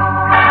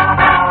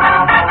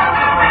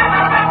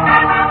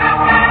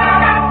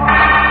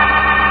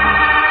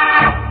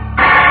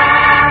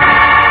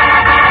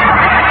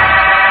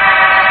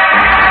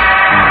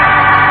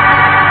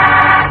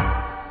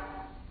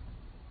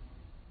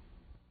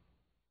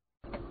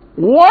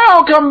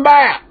 Welcome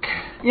back.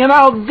 You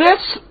know,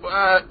 this,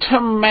 to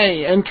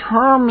me, in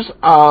terms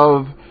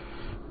of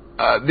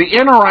the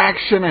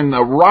interaction and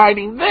the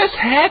writing, this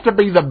had to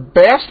be the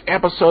best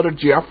episode of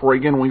Jeff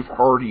Regan we've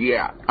heard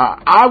yet.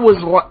 I was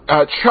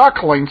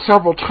chuckling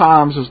several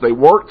times as they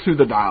worked through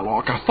the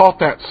dialogue. I thought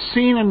that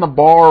scene in the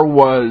bar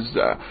was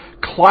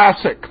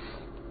classic,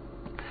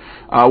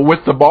 with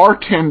the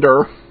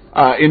bartender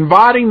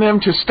inviting them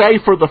to stay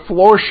for the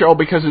floor show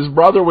because his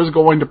brother was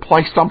going to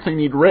play something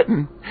he'd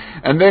written,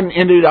 and then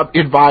ended up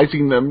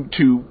advising them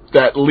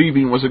that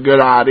leaving was a good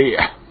idea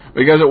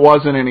because it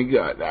wasn't any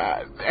good.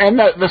 And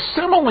the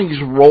similes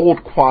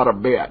rolled quite a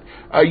bit.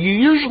 You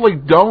usually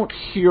don't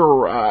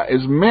hear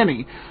as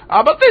many,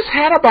 but this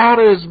had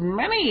about as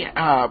many,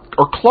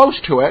 or close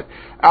to it,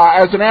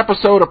 as an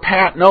episode of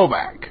Pat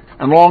Novak.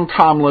 And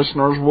long-time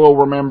listeners will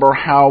remember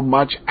how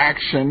much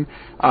action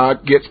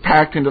gets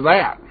packed into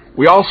that.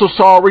 We also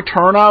saw a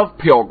return of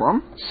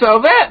Pilgrim.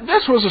 So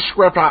this was a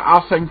script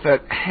I think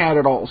that had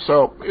it all.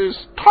 So it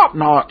was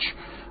top-notch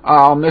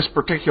on this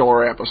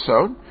particular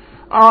episode.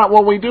 All right,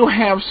 well, we do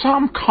have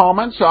some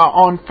comments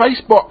on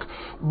Facebook.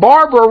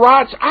 Barbara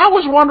writes, I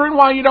was wondering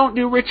why you don't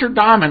do Richard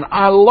Diamond.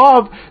 I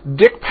love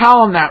Dick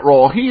Powell in that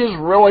role. He is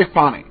really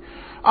funny.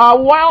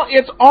 Well,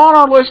 it's on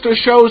our list of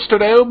shows to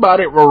do,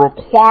 but it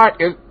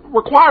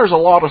requires a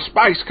lot of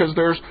space because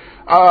there's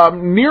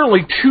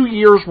nearly 2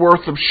 years'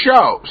 worth of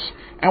shows.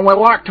 And we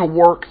like to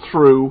work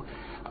through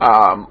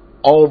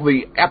all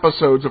the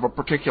episodes of a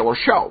particular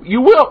show. You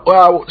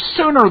will,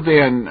 sooner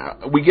than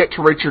we get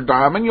to Richard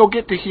Diamond, you'll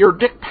get to hear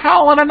Dick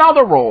Powell in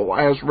another role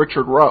as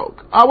Richard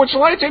Rogue. Which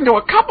leads into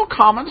a couple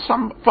comments.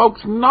 Some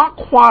folks not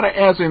quite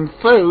as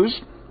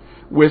enthused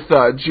with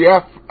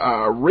Jeff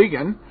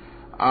Regan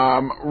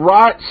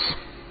writes,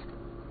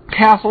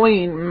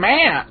 Kathleen,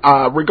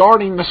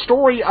 regarding the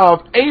story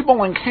of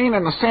Abel and Cain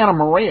in the Santa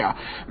Maria.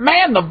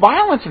 Man, the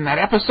violence in that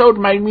episode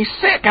made me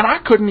sick, and I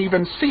couldn't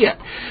even see it.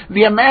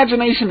 The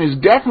imagination is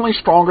definitely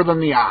stronger than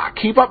the eye.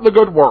 Keep up the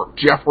good work.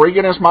 Jeff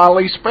Regan is my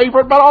least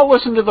favorite, but I'll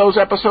listen to those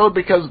episodes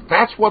because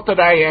that's what the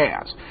day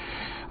has.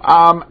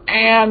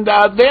 And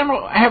then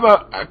I have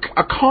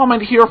a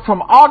comment here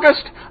from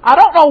August. I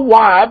don't know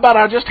why, but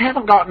I just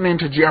haven't gotten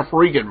into Jeff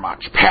Regan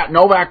much. Pat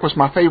Novak was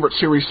my favorite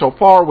series so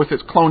far, with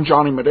its clone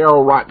Johnny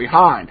Madero right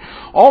behind.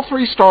 All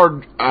three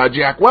starred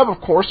Jack Webb, of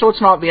course, so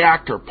it's not the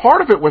actor.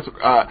 Part of it with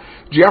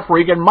Jeff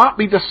Regan might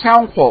be the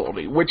sound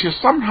quality, which is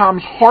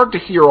sometimes hard to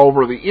hear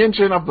over the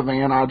engine of the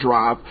van I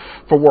drive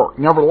for work.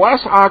 Nevertheless,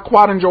 I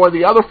quite enjoy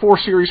the other 4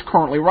 series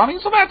currently running,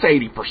 so that's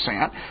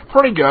 80%.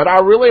 Pretty good. I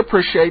really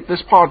appreciate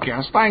this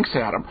podcast. Thanks,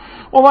 Adam.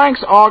 Well,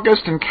 thanks,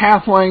 August and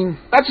Kathleen.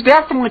 That's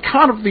definitely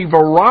kind of the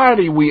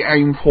variety we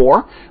aim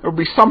for. It would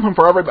be something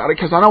for everybody,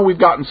 because I know we've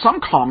gotten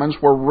some comments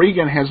where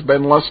Regan has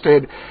been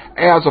listed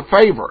as a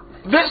favorite.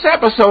 This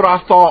episode,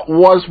 I thought,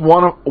 was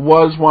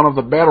one of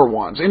the better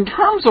ones. In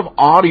terms of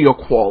audio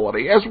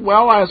quality, as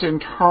well as in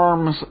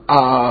terms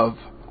of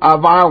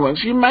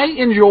violence, you may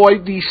enjoy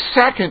the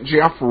second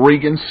Jeff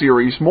Regan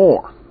series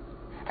more.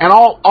 And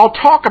I'll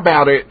talk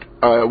about it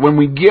when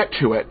we get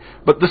to it.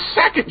 But the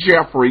second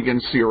Jeff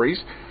Regan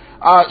series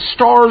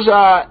stars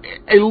a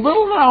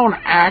little-known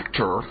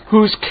actor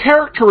whose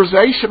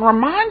characterization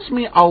reminds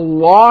me a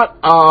lot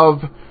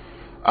of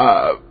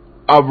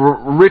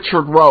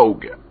Richard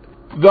Rogue,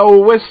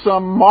 though with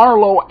some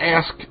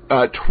Marlowe-esque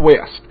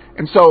twist.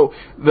 And so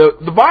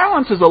the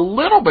violence is a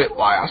little bit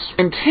less.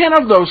 In 10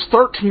 of those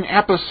 13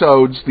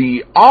 episodes,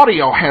 the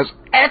audio has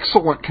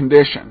excellent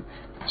condition.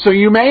 So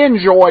you may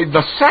enjoy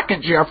the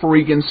second Jeff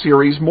Regan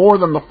series more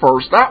than the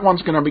first. That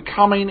one's going to be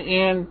coming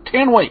in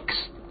 10 weeks.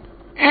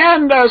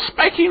 And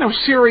speaking of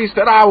series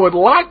that I would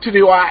like to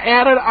do, I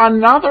added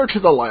another to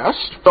the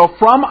list. So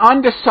from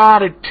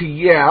undecided to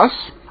yes,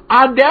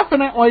 I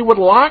definitely would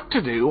like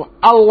to do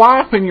A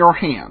Life in Your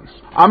Hands.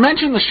 I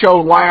mentioned the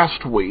show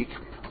last week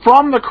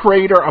from the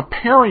creator of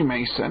Perry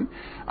Mason.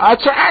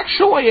 It's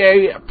actually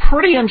a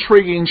pretty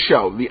intriguing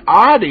show. The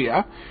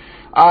idea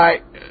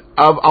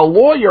of a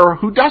lawyer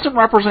who doesn't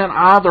represent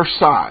either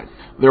side.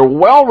 They're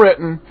well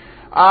written,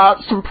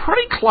 some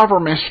pretty clever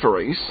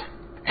mysteries,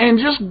 and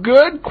just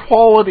good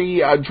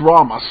quality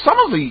drama. Some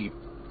of the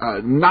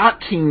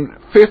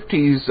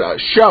 1950s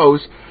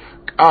shows,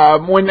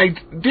 when they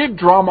did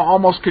drama,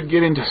 almost could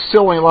get into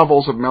silly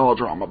levels of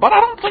melodrama. But I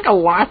don't think A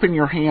Life in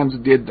Your Hands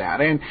did that.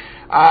 And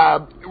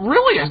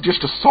really is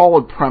just a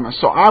solid premise.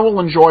 So I will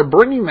enjoy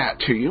bringing that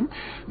to you.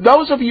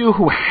 Those of you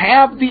who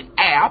have the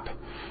app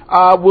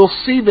will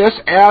see this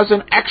as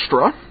an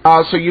extra.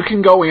 So you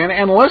can go in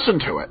and listen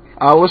to it.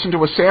 Listen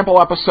to a sample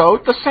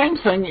episode. The same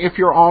thing if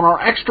you're on our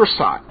extra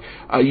site.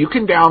 You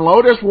can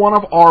download as one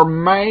of our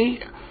May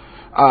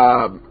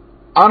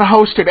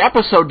unhosted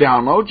episode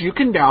downloads. You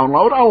can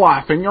download A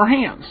Life in Your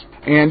Hands.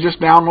 And just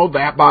download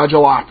that by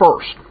July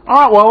 1st. All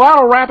right, well,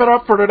 that'll wrap it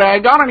up for today.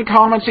 Got any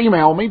comments,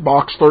 email me,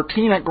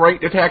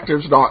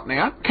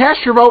 box13@greatdetectives.net.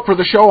 Cast your vote for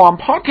the show on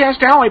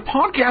Podcast Alley,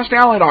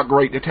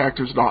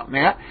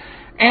 podcastalley.greatdetectives.net.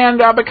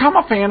 And become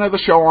a fan of the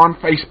show on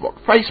Facebook,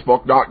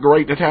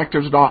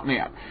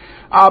 facebook.greatdetectives.net.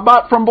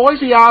 But from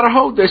Boise,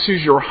 Idaho, this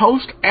is your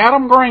host,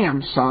 Adam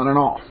Graham, signing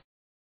off.